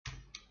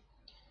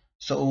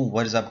So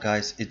what is up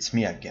guys, it's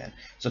me again.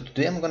 So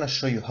today I'm gonna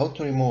show you how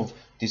to remove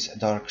these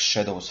dark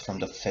shadows from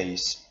the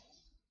face.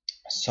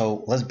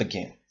 So let's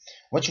begin.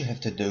 What you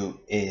have to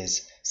do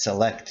is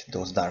select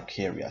those dark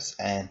areas,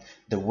 and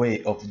the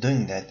way of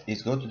doing that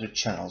is go to the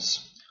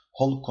channels,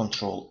 hold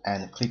Ctrl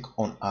and click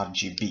on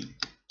RGB.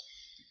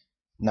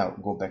 Now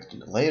go back to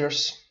the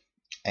layers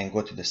and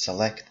go to the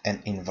select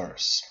and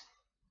inverse.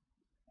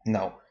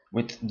 Now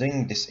with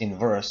doing this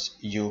inverse,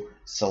 you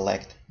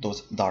select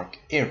those dark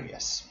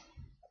areas.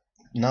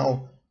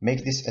 Now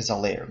make this as a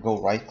layer.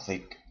 Go right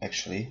click.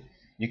 Actually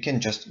you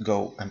can just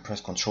go and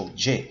press Ctrl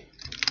J,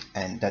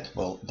 and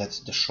that's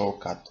the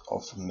shortcut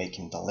of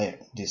making the layer,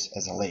 this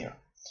as a layer.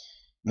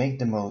 Make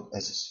the mode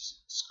as a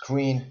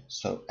screen,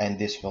 and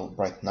this will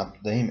brighten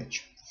up the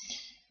image.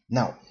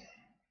 Now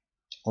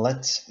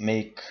let's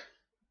make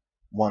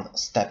one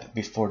step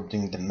before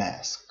doing the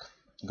mask.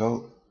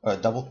 Go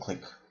double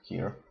click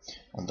here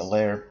on the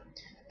layer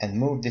and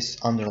move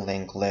this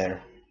underlying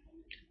layer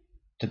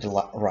to the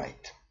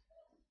right.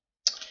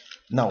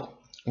 Now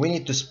we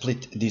need to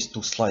split these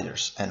two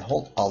sliders, and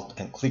hold Alt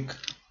and click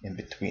in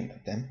between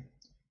them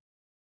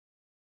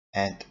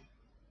and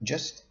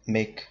just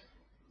make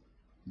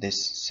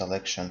this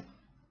selection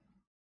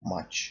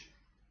much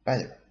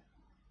better.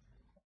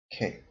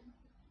 Okay,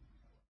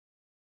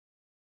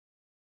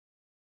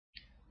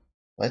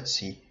 let's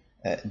see.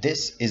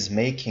 This is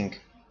making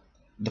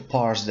the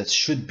parts that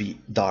should be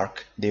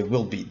dark, they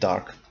will be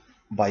dark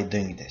by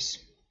doing this.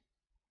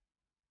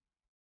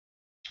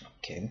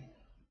 Okay,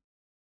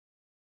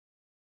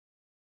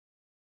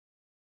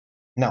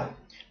 now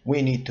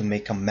we need to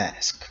make a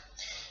mask.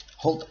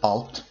 Hold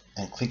Alt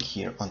and click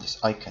here on this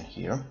icon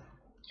here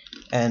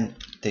and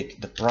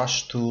take the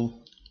brush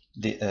tool.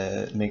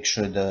 Make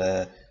sure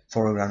the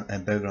foreground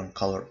and background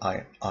color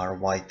are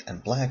white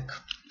and black,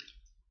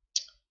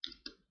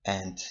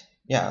 and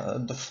yeah,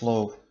 the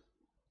flow,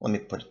 let me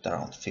put it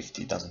around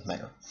 50, doesn't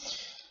matter,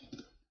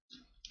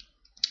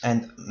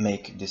 and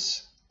make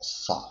this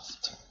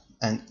soft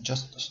and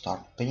just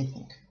start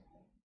painting.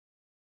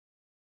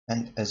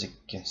 And as you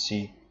can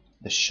see,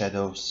 the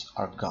shadows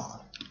are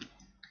gone.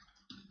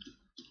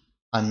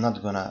 I'm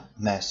not gonna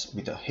mess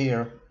with the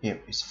hair.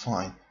 Here is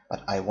fine,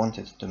 but I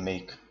wanted to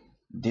make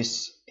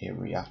this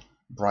area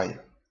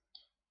brighter.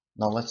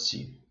 Now let's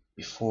see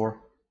before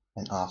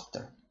and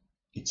after.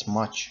 It's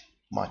much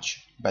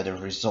better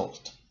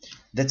result.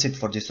 That's it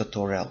for this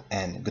tutorial,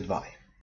 and goodbye.